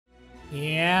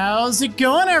Yeah, how's it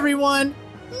going, everyone?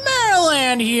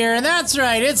 Marriland here, and that's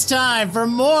right, it's time for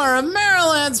more of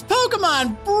Marriland's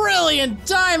Pokemon Brilliant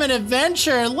Diamond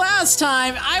Adventure. Last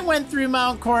time, I went through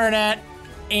Mount Coronet,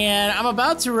 and I'm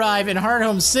about to arrive in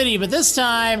Hearthome City, but this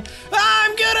time,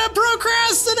 I'm gonna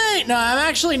procrastinate! No, I'm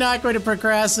actually not going to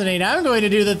procrastinate. I'm going to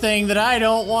do the thing that I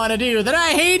don't want to do, that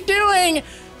I hate doing,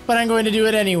 but I'm going to do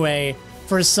it anyway,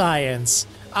 for science.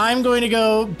 I'm going to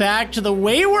go back to the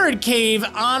Wayward Cave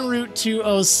on Route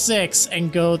 206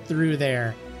 and go through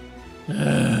there.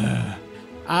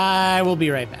 I will be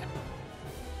right back.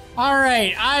 All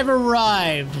right, I've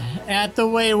arrived at the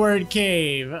Wayward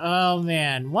Cave. Oh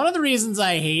man, one of the reasons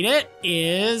I hate it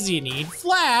is you need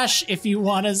flash if you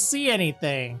want to see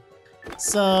anything.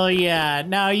 So yeah,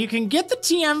 now you can get the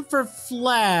TM for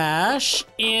flash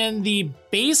in the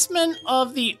basement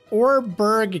of the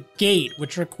Orberg Gate,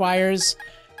 which requires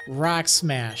Rock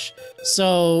Smash.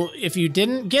 So if you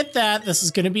didn't get that, this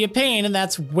is going to be a pain, and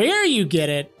that's where you get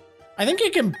it. I think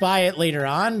you can buy it later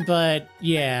on, but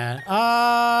yeah.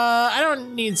 I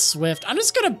don't need Swift. I'm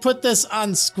just going to put this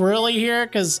on Squirrely here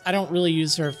because I don't really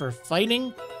use her for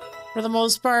fighting for the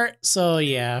most part. So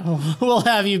yeah, we'll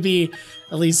have you be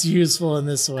at least useful in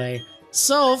this way.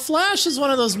 So Flash is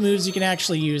one of those moves you can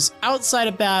actually use outside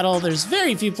of battle. There's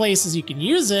very few places you can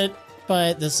use it,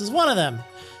 but this is one of them.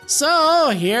 So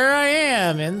here I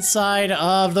am inside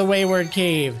of the Wayward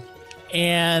Cave,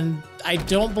 and I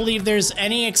don't believe there's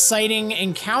any exciting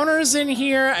encounters in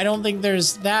here. I don't think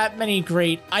there's that many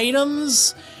great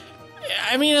items.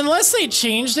 I mean, unless they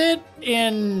changed it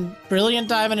in Brilliant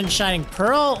Diamond and Shining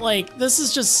Pearl, like, this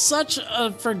is just such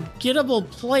a forgettable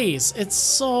place. It's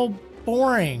so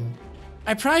boring.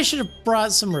 I probably should have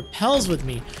brought some repels with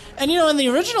me. And you know, in the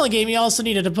original game, you also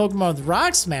needed a Pokemon with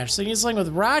Rock Smash. So you need something with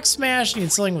Rock Smash, you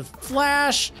need something with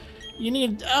Flash, you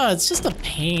need, oh, it's just a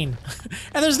pain.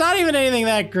 And there's not even anything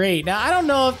that great. Now, I don't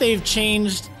know if they've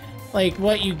changed, like,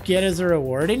 what you get as a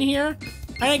reward in here.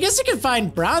 And I guess you can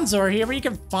find Bronzor here, but you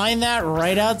can find that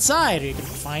right outside. Or you can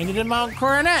find it in Mount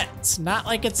Coronet. It's not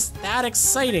like it's that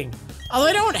exciting. Although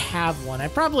I don't have one. I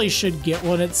probably should get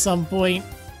one at some point.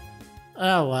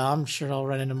 Oh, well, I'm sure I'll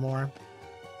run into more.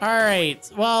 All right,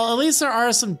 well, at least there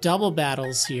are some double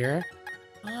battles here.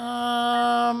 Am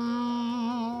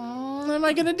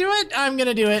I gonna do it? I'm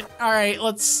gonna do it. All right,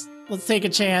 let's take a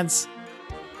chance.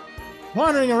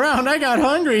 Wandering around, I got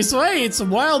hungry, so I ate some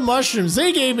wild mushrooms.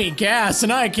 They gave me gas,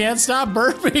 and I can't stop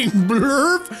burping.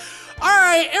 Blurp. All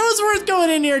right, it was worth going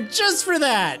in here just for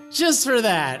that. Just for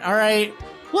that, all right?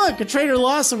 Look, a trader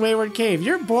lost in Wayward Cave.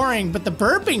 You're boring, but the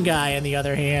burping guy, on the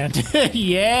other hand.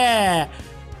 Yeah.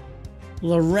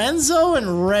 Lorenzo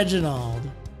and Reginald.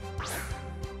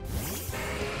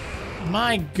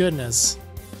 My goodness.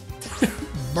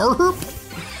 Burp.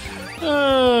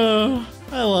 Oh,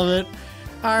 I love it.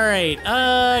 All right,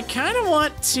 kind of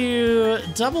want to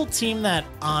double team that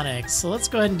Onyx. So let's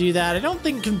go ahead and do that. I don't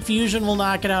think Confusion will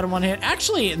knock it out in one hit.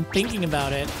 Actually, in thinking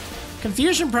about it,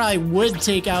 Confusion probably would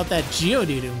take out that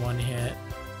Geodude in one hit.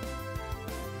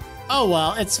 Oh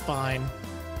well, it's fine.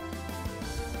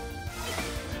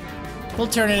 We'll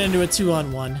turn it into a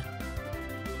 2-on-1.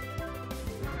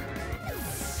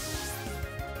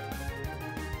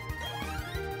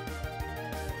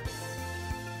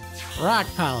 Rock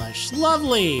Polish,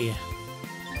 lovely.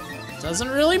 Doesn't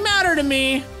really matter to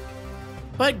me,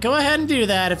 but go ahead and do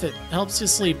that if it helps you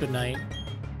sleep at night.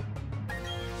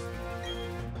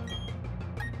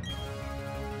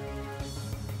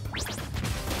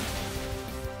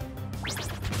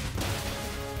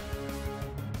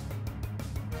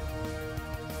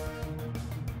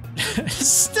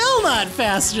 Still not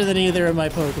faster than either of my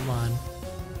Pokemon.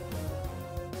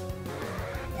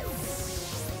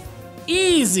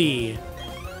 Easy.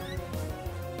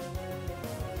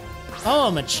 Oh,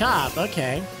 I'm a Machop,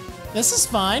 okay. This is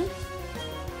fine.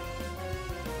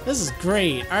 This is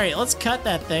great. All right, let's cut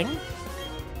that thing.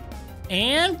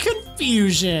 And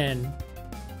Confusion.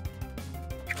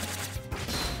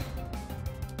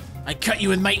 I cut you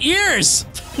with my ears.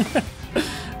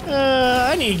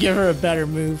 I need to give her a better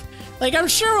move. Like, I'm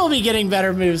sure we'll be getting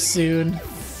better moves soon.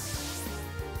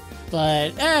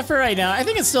 But, for right now, I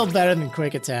think it's still better than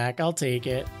Quick Attack. I'll take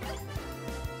it.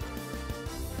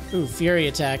 Ooh, Fury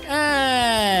Attack.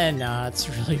 No, it's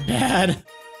really bad.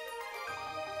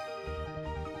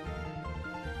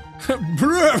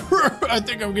 I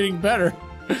think I'm getting better.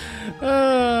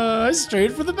 I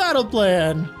strayed for the battle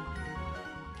plan.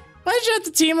 Why'd you have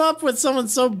to team up with someone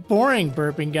so boring,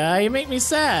 burping guy? You make me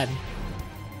sad.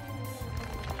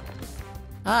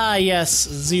 Ah, yes,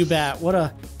 Zubat.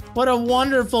 What a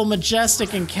wonderful,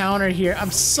 majestic encounter here. I'm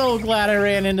so glad I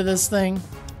ran into this thing.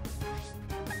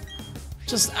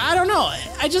 Just, I don't know.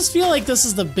 I just feel like this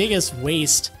is the biggest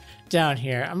waste down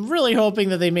here. I'm really hoping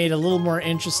that they made it a little more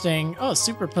interesting. Oh,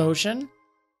 super potion.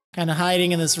 Kind of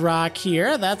hiding in this rock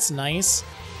here. That's nice.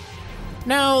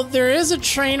 Now, there is a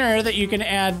trainer that you can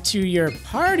add to your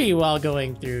party while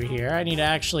going through here. I need to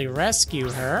actually rescue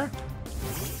her.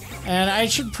 And I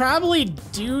should probably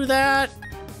do that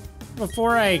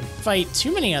before I fight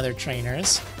too many other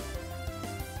trainers.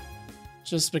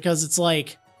 Just because it's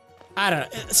like, I don't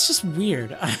know, it's just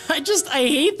weird. I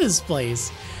hate this place.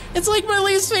 It's like my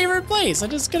least favorite place. I'm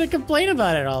just gonna complain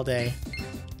about it all day.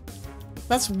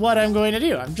 That's what I'm going to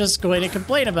do. I'm just going to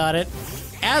complain about it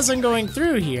as I'm going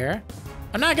through here.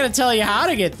 I'm not gonna tell you how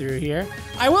to get through here.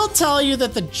 I will tell you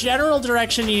that the general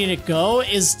direction you need to go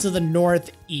is to the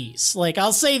northeast. Like,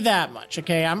 I'll say that much,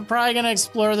 okay? I'm probably gonna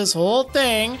explore this whole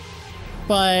thing,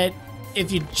 but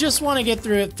if you just want to get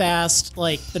through it fast,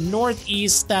 like the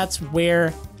northeast, that's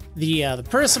where the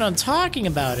person I'm talking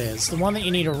about is, the one that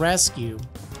you need to rescue.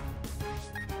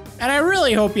 And I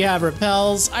really hope you have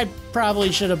repels. I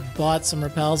probably should have bought some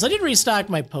repels. I did restock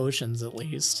my potions at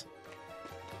least.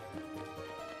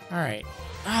 All right.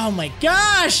 Oh my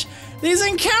gosh, these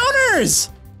encounters!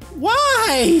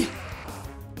 Why?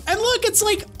 And look, it's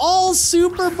like all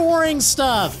super boring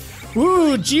stuff.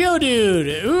 Ooh,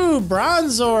 Geodude. Ooh,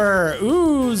 Bronzor.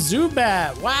 Ooh,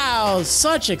 Zubat. Wow,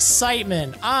 such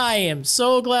excitement. I am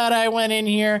so glad I went in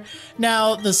here.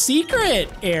 Now, the secret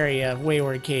area of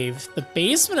Wayward Cave, the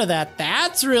basement of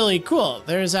that's really cool.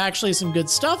 There's actually some good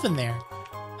stuff in there.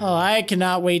 Oh, I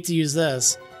cannot wait to use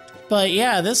this. But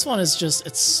yeah, this one is just,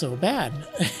 it's so bad.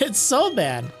 It's so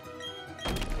bad.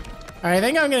 All right, I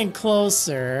think I'm getting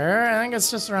closer. I think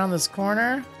it's just around this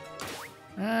corner.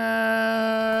 Wait,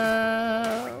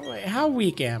 how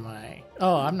weak am I?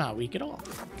 Oh, I'm not weak at all.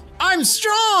 I'm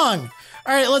strong!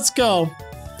 All right, let's go.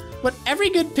 What every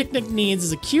good picnic needs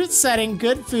is a cute setting,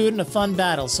 good food, and a fun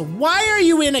battle. So why are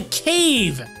you in a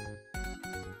cave?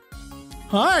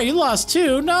 Huh, you lost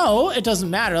too? No, it doesn't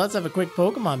matter. Let's have a quick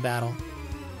Pokemon battle.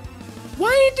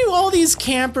 Why do all these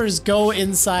campers go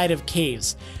inside of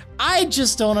caves? I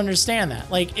just don't understand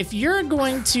that. Like, if you're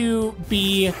going to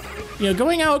be, you know,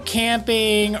 going out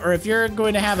camping, or if you're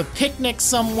going to have a picnic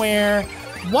somewhere,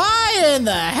 why in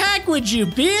the heck would you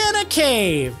be in a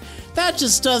cave? That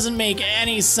just doesn't make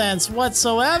any sense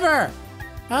whatsoever.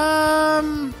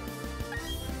 I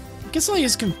guess I'll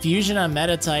use Confusion on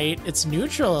Metatite. It's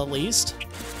neutral at least.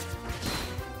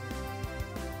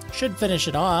 Should finish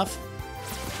it off.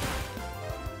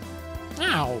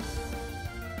 Ow.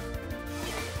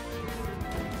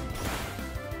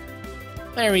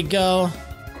 There we go.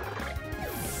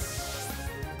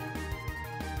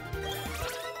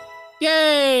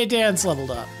 Yay, Dance leveled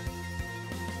up.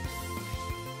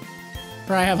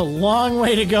 Probably have a long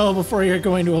way to go before you're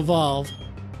going to evolve.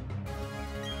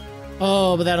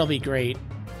 Oh, but that'll be great.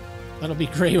 That'll be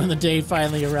great when the day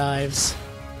finally arrives.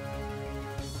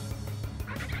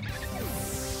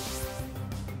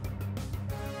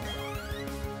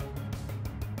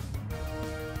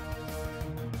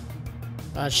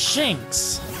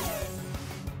 Shinx.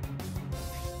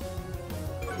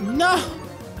 No!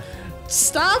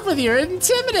 Stop with your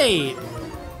intimidate!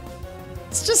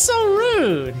 It's just so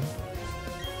rude.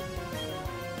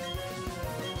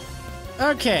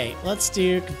 Okay, let's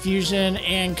do Confusion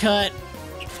and Cut.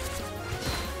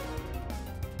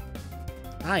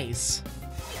 Nice.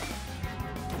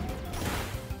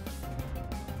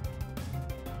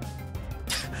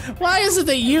 Why is it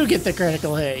that you get the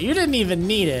critical hit? You didn't even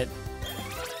need it.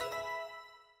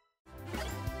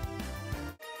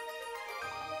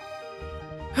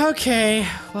 Okay,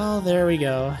 well, there we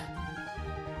go.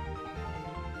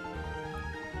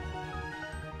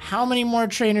 How many more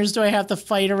trainers do I have to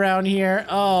fight around here?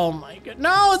 Oh my god.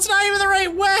 No, it's not even the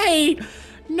right way!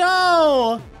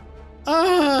 No!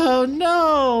 Oh,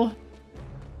 no!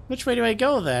 Which way do I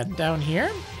go then? Down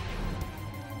here?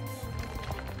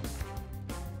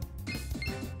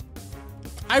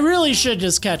 I really should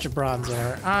just catch a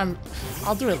Bronzor.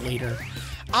 I'll do it later.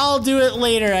 I'll do it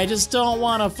later. I just don't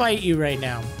want to fight you right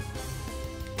now.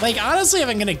 Like, honestly, if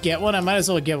I'm gonna get one, I might as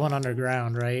well get one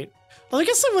underground, right? Well, I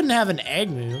guess I wouldn't have an egg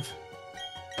move.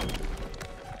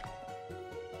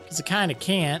 Because I kind of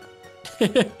can't.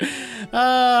 Look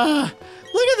at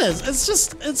this. It's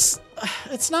just,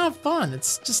 it's not fun.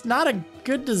 It's just not a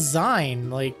good design.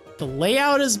 Like, the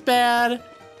layout is bad.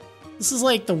 This is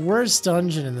like the worst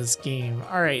dungeon in this game.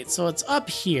 All right, so it's up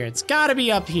here. It's gotta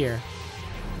be up here.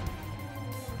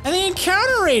 And the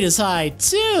encounter rate is high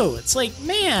too. It's like,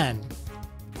 man.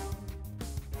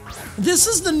 This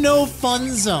is the no fun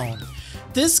zone.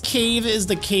 This cave is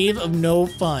the cave of no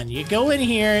fun. You go in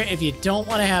here if you don't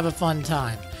want to have a fun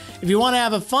time. If you want to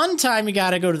have a fun time, you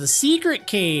gotta go to the secret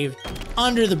cave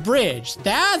under the bridge.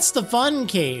 That's the fun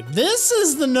cave. This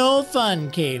is the no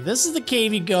fun cave. This is the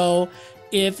cave you go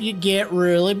if you get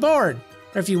really bored,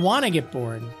 or if you want to get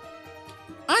bored.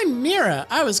 I'm Mira.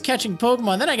 I was catching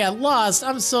Pokemon, then I got lost.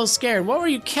 I'm so scared. What were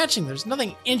you catching? There's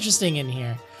nothing interesting in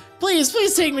here. Please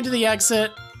take me to the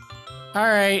exit. All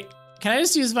right, can I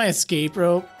just use my escape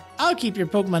rope? I'll keep your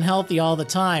Pokemon healthy all the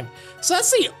time. So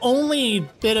that's the only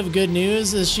bit of good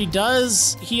news, is she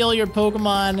does heal your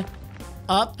Pokemon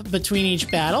up between each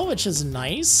battle, which is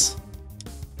nice.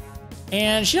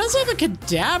 And she does have a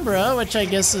Kadabra, which I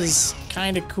guess is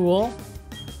kind of cool.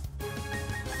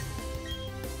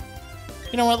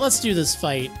 You know what, let's do this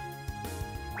fight.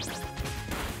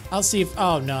 I'll see if,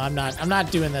 oh no, I'm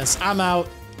not doing this. I'm out.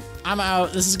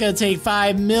 This is gonna take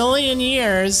 5 million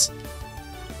years.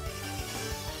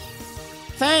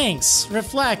 Thanks,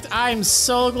 Reflect. I'm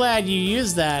so glad you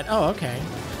used that. Oh, okay.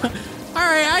 All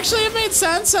right, actually it made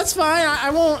sense. That's fine. I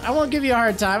won't give you a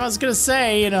hard time. I was gonna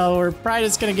say, you know, we're probably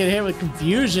just gonna get hit with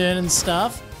confusion and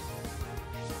stuff.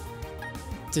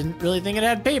 Didn't really think it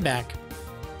had payback.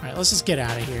 All right, let's just get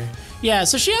out of here. Yeah,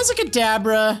 so she has a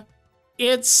Kadabra.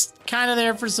 It's kind of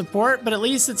there for support, but at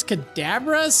least it's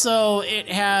Kadabra, so it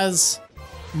has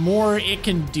more it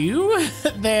can do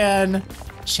than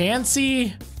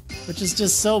Chansey, which is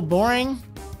just so boring.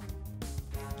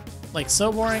 Like,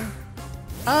 so boring.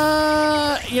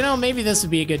 You know, maybe this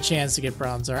would be a good chance to get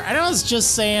Bronzor. I know I was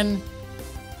just saying,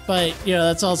 but, you know,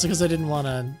 that's also because I didn't want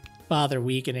to bother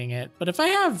weakening it. But if I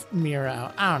have Mira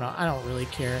out, I don't know. I don't really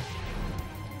care.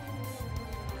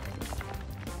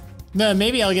 No,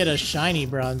 maybe I'll get a shiny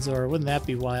Bronzor. Wouldn't that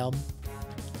be wild?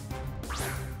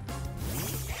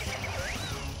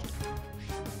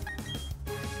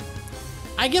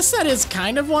 I guess that is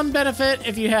kind of one benefit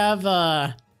if you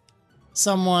have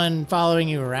someone following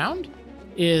you around,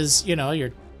 is, you know,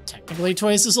 you're technically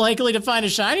twice as likely to find a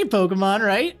shiny Pokemon,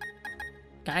 right?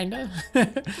 Kinda.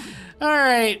 All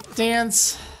right,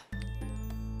 Dance.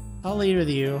 I'll lead with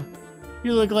you.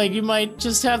 You look like you might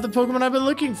just have the Pokemon I've been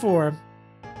looking for.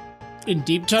 In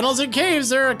deep tunnels and caves,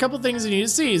 there are a couple things you need to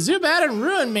see. Zubat and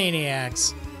Ruin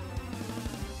Maniacs.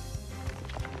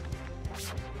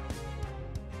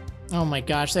 Oh my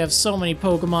gosh, they have so many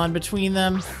Pokemon between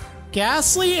them.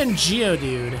 Ghastly and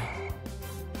Geodude.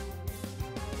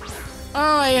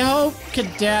 Oh, I hope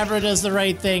Kadabra does the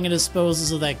right thing and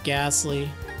disposes of that Ghastly.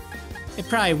 It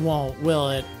probably won't,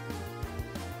 will it?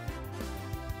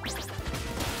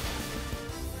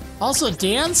 Also,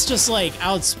 Dance just like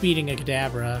outspeeding a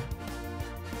Kadabra.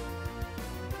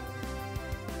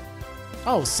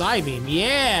 Oh, Psybeam,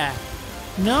 yeah!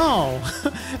 No!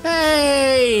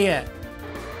 Hey!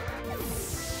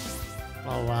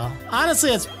 Oh well. Honestly,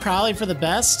 that's probably for the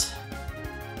best.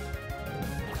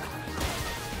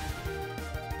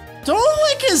 Don't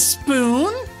lick his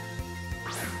spoon!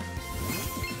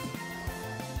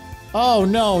 Oh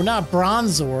no, not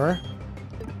Bronzor.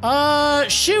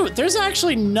 Shoot, there's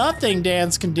actually nothing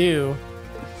Dance can do.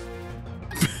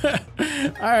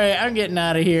 Alright, I'm getting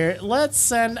out of here. Let's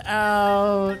send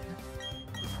out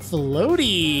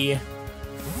Floaty.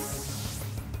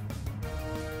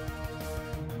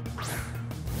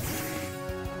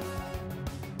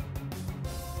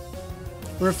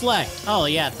 Reflect. Oh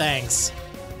yeah, thanks.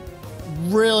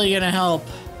 Really gonna help.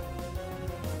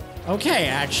 Okay,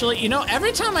 actually, you know,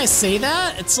 every time I say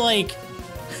that, it's like,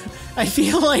 I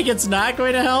feel like it's not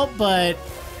going to help, but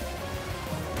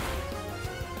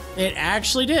it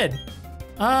actually did.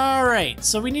 All right,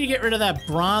 so we need to get rid of that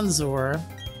Bronzor,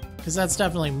 because that's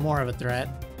definitely more of a threat.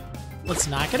 Let's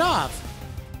knock it off.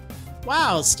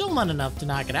 Wow, still not enough to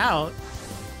knock it out.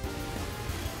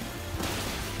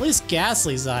 At least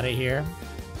Ghastly's out of here.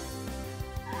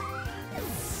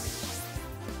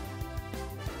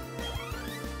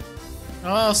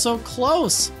 Oh, so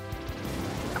close.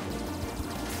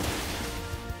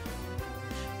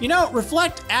 You know,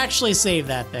 Reflect actually saved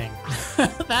that thing.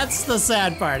 That's the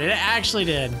sad part. It actually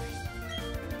did.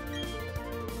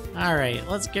 All right,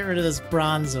 let's get rid of this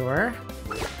Bronzor.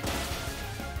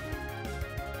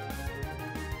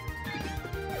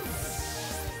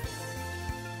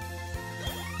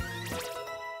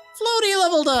 Floaty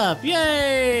leveled up,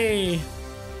 yay!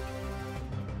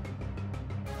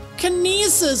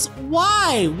 Kinesis,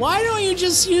 why? Why don't you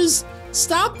just use,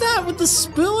 stop that with the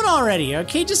spoon already,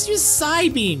 okay? Just use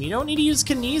Psybeam. You don't need to use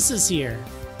Kinesis here.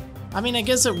 I mean, I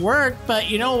guess it worked, but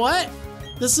you know what?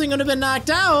 This thing would have been knocked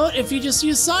out if you just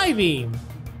use Psybeam.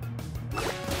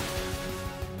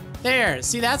 There,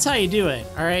 see, that's how you do it,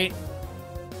 all right?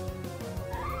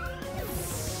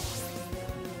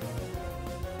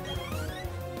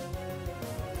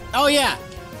 Oh yeah,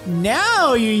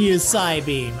 now you use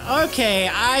Psybeam. Okay,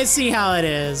 I see how it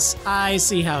is. I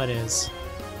see how it is.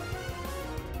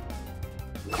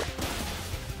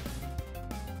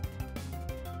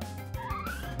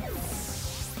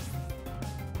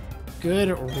 Good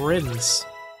riddance.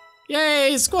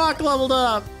 Yay, Squawk leveled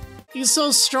up. He's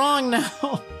so strong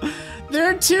now.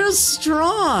 They're too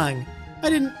strong. You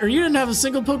didn't have a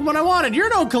single Pokemon I wanted. You're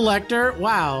no collector.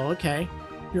 Wow, okay.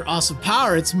 Your awesome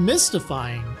power, it's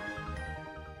mystifying.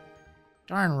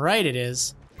 Darn right it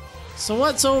is. So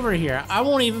what's over here? I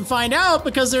won't even find out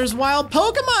because there's wild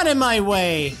Pokemon in my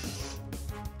way.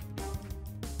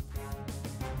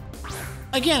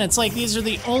 Again, it's like these are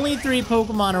the only 3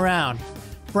 Pokemon around.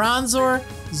 Bronzor,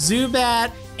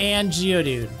 Zubat, and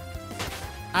Geodude.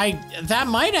 That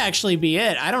might actually be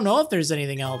it. I don't know if there's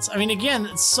anything else. I mean, again,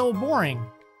 it's so boring.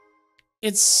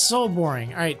 It's so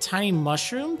boring. All right, tiny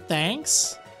mushroom,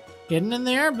 thanks. Hidden in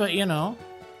there, but you know.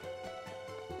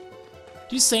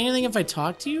 Do you say anything if I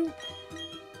talk to you?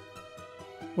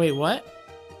 Wait, what?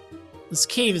 This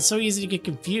cave is so easy to get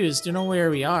confused. Don't know where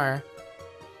we are.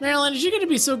 Marriland, did you get to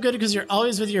be so good because you're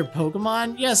always with your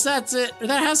Pokemon? Yes, that's it. Or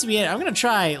that has to be it. I'm gonna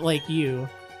try like you.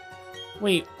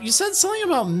 Wait, you said something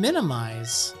about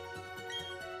minimize.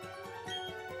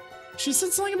 She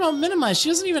said something about minimize. She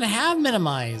doesn't even have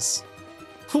minimize.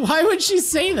 Why would she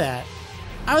say that?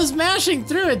 I was mashing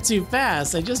through it too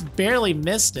fast. I just barely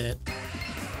missed it.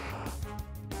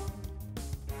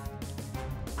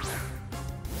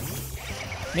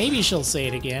 Maybe she'll say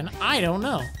it again. I don't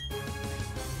know.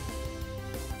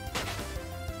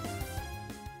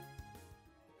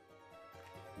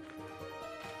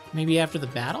 Maybe after the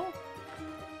battle?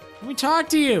 Let me talk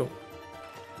to you.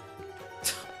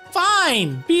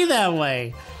 Fine, be that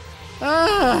way.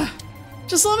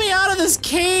 Just let me out of this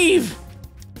cave.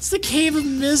 It's the cave of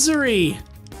misery.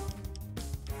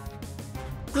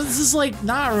 This is like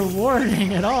not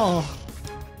rewarding at all.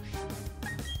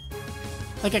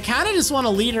 Like I kind of just want to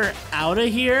lead her out of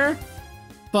here,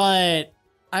 but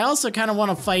I also kind of want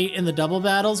to fight in the double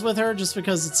battles with her just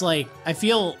because it's like, I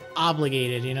feel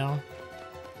obligated, you know?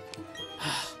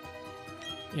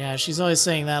 Yeah, she's always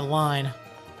saying that line.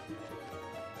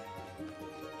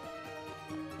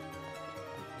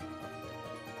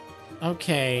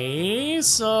 Okay,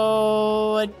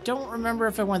 so I don't remember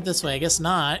if I went this way. I guess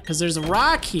not, because there's a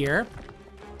rock here.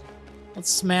 Let's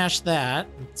smash that.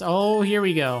 Oh, here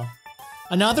we go.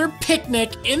 Another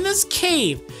picnic in this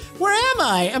cave. Where am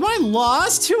I? Am I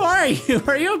lost? Who are you?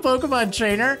 Are you a Pokemon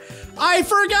trainer? I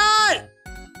forgot!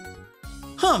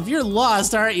 Huh, if you're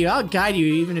lost, aren't you? I'll guide you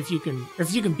even if you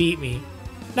can beat me.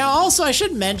 Now also, I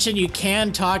should mention you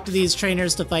can talk to these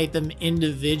trainers to fight them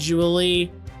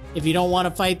individually if you don't want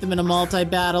to fight them in a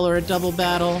multi-battle or a double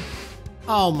battle.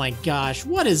 Oh my gosh,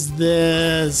 what is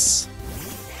this?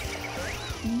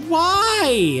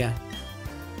 Why?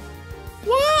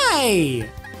 Why?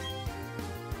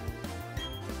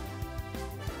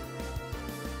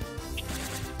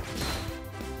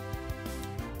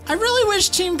 I really wish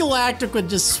Team Galactic would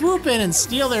just swoop in and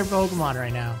steal their Pokemon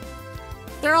right now.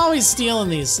 They're always stealing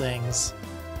these things.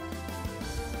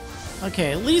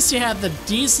 Okay, at least you had the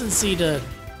decency to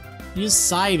use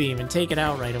Psybeam and take it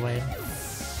out right away.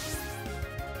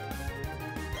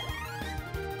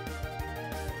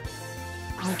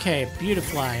 Okay,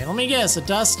 Beautifly. Let me guess, a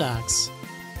Dustox.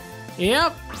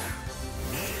 Yep.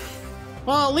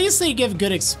 Well, at least they give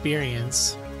good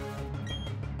experience.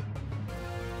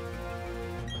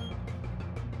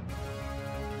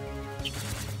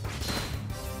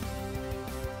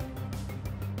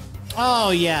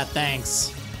 Oh yeah,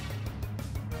 thanks.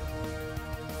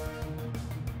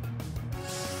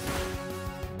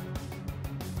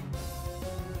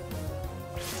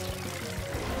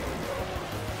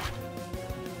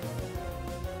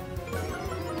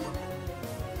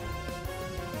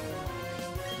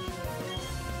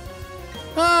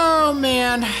 Oh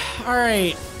man, all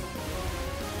right.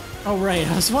 Oh right,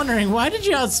 I was wondering, why did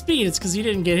you outspeed? It's because you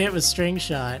didn't get hit with String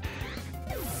Shot.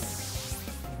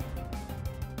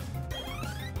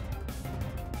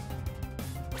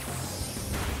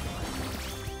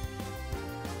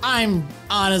 I'm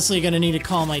honestly gonna need to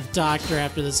call my doctor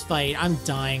after this fight. I'm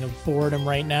dying of boredom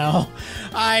right now.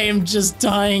 I am just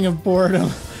dying of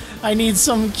boredom. I need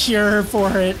some cure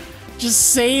for it.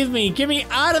 Just save me. Get me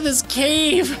out of this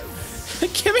cave.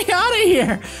 Get me out of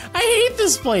here. I hate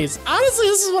this place. Honestly,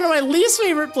 this is one of my least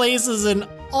favorite places in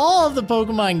all of the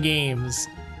Pokemon games.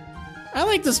 I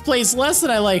like this place less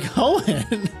than I like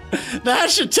Hoenn.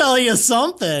 That should tell you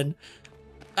something.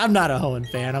 I'm not a Hoenn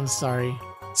fan, I'm sorry.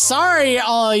 Sorry,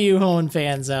 all you Hoenn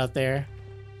fans out there.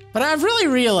 But I've really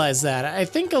realized that. I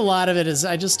think a lot of it is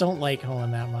I just don't like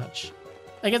Hoenn that much.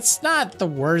 Like, it's not the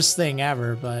worst thing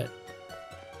ever, but...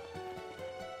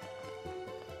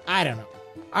 I don't know.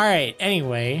 Alright,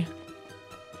 anyway.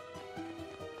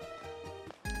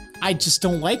 I just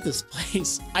don't like this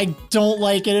place. I don't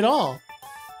like it at all.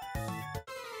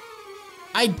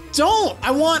 I don't!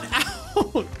 I want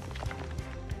out!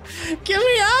 Get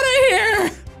me out of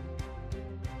here!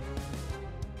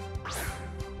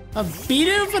 A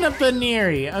Bidoof and a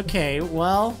Baneri. Okay,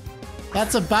 well,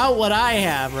 that's about what I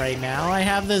have right now. I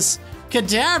have this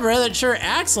Kadabra that sure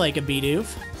acts like a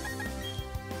Bidoof.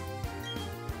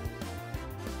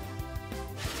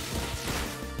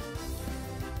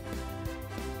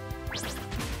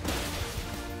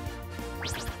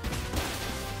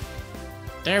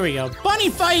 There we go. Bunny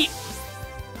fight!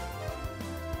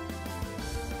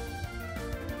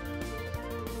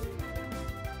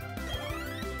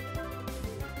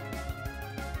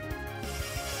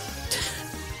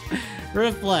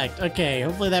 Reflect. Okay,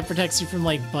 hopefully that protects you from,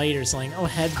 like, bite or something. Oh,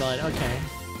 headbutt. Okay.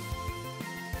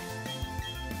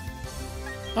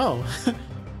 Oh.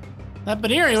 That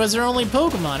Baneri was her only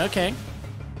Pokemon. Okay.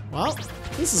 Well,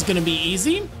 this is gonna be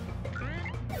easy.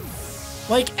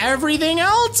 Like everything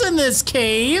else in this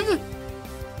cave!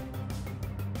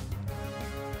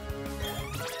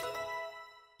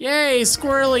 Yay,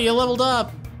 Squirrely, you leveled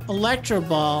up. Electro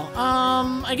Ball.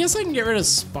 I guess I can get rid of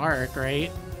Spark, right?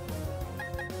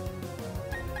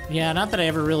 Yeah, not that I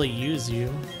ever really use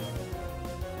you.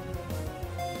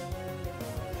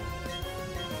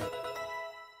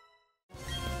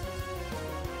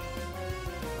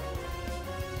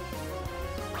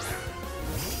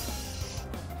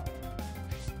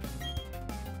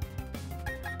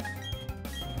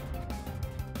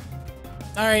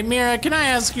 All right, Mira, can I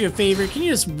ask you a favor? Can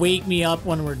you just wake me up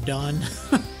when we're done?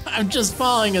 I'm just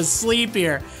falling asleep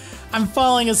here. I'm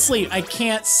falling asleep. I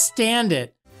can't stand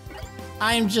it.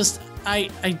 I just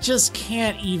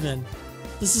can't even.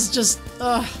 This is just,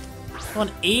 on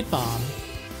 8-Bomb.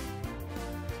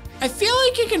 I feel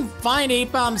like you can find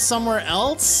 8-Bomb somewhere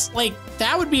else. Like,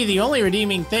 that would be the only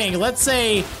redeeming thing. Let's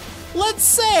say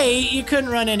you couldn't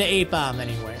run into 8-Bomb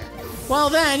anywhere. Well,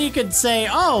 then you could say,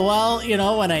 oh, well, you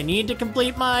know, when I need to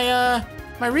complete my,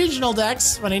 my regional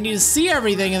decks, when I need to see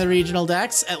everything in the regional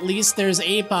decks, at least there's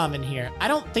 8-Bomb in here. I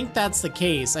don't think that's the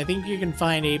case. I think you can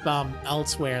find 8-Bomb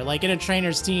elsewhere, like in a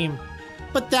trainer's team.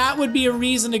 But that would be a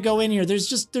reason to go in here.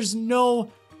 There's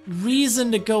no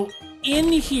reason to go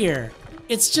in here.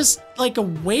 It's just like a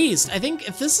waste. I think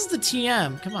if this is the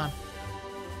TM, come on.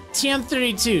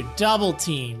 TM32, double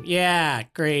team. Yeah,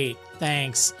 great,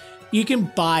 thanks. You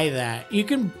can buy that. You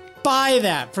can buy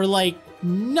that for like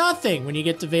nothing when you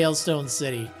get to Veilstone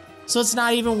City. So it's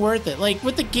not even worth it. Like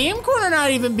with the Game Corner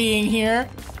not even being here,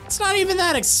 it's not even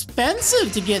that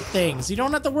expensive to get things. You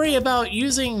don't have to worry about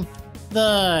using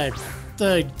the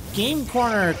Game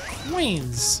Corner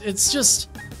coins. It's just,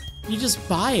 you just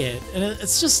buy it. And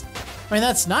it's just, I mean,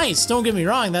 that's nice. Don't get me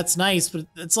wrong, that's nice, but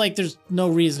it's like there's no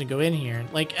reason to go in here.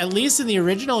 Like at least in the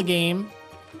original game,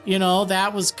 you know,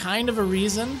 that was kind of a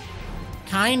reason.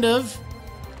 Kind of.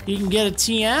 You can get a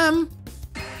TM.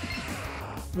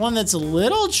 One that's a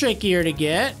little trickier to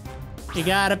get. You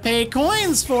gotta pay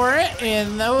coins for it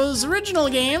in those original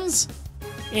games.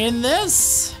 In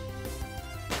this,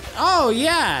 oh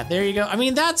yeah, there you go. I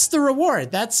mean, that's the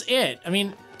reward. That's it. I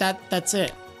mean, that's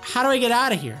it. How do I get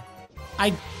out of here?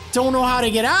 I don't know how to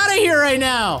get out of here right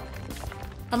now.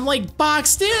 I'm like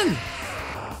boxed in.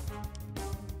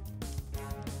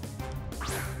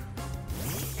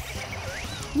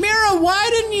 Mira, why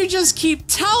didn't you just keep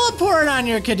teleport on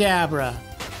your Kadabra?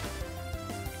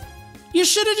 You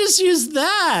should have just used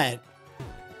that.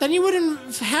 Then you wouldn't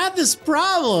have had this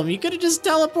problem. You could have just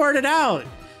teleported out.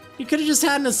 You could have just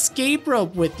had an escape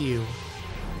rope with you.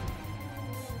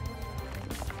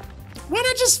 Why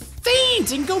not just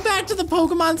faint and go back to the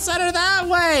Pokemon Center that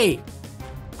way?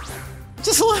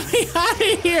 Just let me out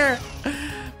of here.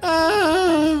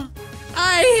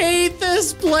 I hate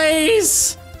this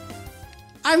place.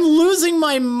 I'm losing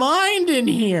my mind in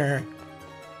here.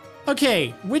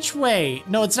 Okay, which way?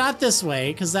 No, it's not this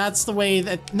way, because that's the way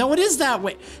that... No, it is that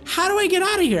way. How do I get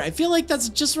out of here? I feel like that's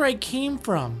just where I came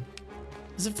from.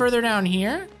 Is it further down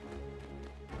here?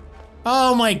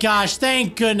 Oh my gosh,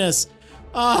 thank goodness.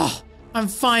 Oh, I'm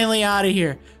finally out of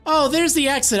here. Oh, there's the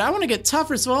exit. I want to get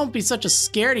tougher so I won't be such a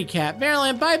scaredy cat.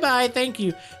 Marriland, bye-bye, thank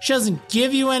you. She doesn't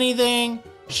give you anything.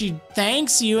 She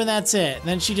thanks you, and that's it. And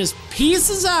then she just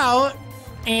pieces out.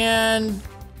 And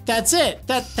that's it.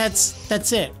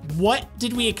 That's it. What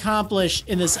did we accomplish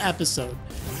in this episode?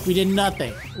 We did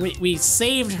nothing. We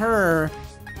saved her,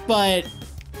 but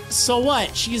So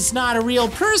what? She's not a real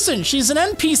person. She's an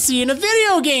NPC in a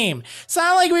video game. It's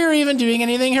not like we were even doing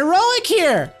anything heroic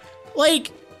here.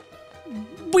 Like,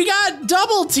 we got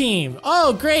double team.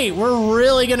 Oh, great. We're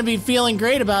really going to be feeling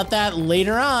great about that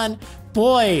later on.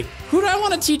 Boy, who do I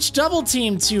want to teach double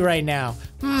team to right now?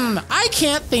 I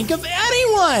can't think of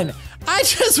anyone. I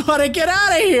just want to get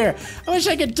out of here. I wish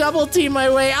I could double team my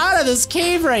way out of this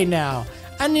cave right now.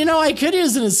 And you know, I could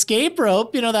use an escape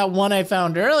rope, you know, that one I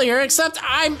found earlier, except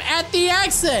I'm at the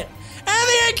exit. And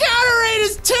the encounter rate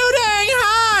is too dang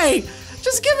high.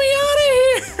 Just get me out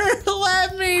of here.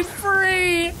 Let me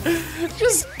free.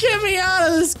 Just get me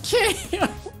out of this cave. I'm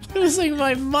losing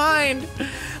my mind.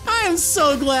 I am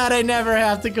so glad I never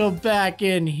have to go back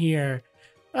in here.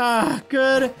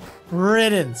 Good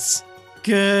riddance.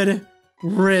 Good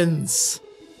riddance.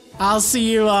 I'll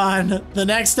see you on the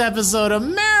next episode of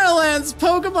Marriland's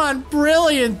Pokemon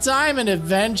Brilliant Diamond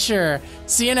Adventure.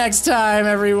 See you next time,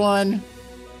 everyone.